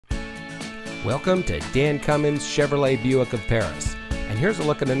Welcome to Dan Cummins Chevrolet Buick of Paris. And here's a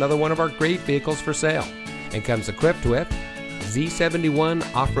look at another one of our great vehicles for sale. And comes equipped with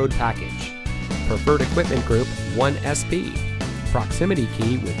Z71 Off-Road Package, Preferred Equipment Group 1SP, Proximity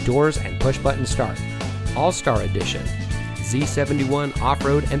Key with doors and push-button start, All-Star Edition, Z71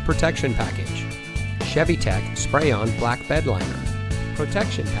 Off-Road and Protection Package, Chevy Tech Spray-On Black Bed Liner,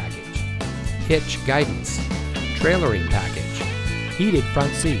 Protection Package, Hitch Guidance, Trailering Package, Heated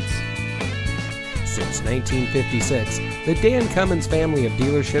Front Seats. Since 1956, the Dan Cummins family of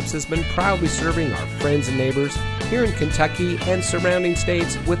dealerships has been proudly serving our friends and neighbors here in Kentucky and surrounding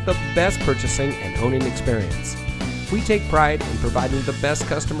states with the best purchasing and owning experience. We take pride in providing the best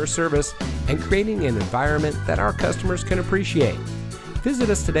customer service and creating an environment that our customers can appreciate. Visit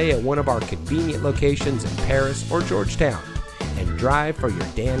us today at one of our convenient locations in Paris or Georgetown and drive for your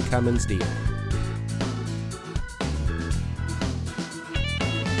Dan Cummins deal.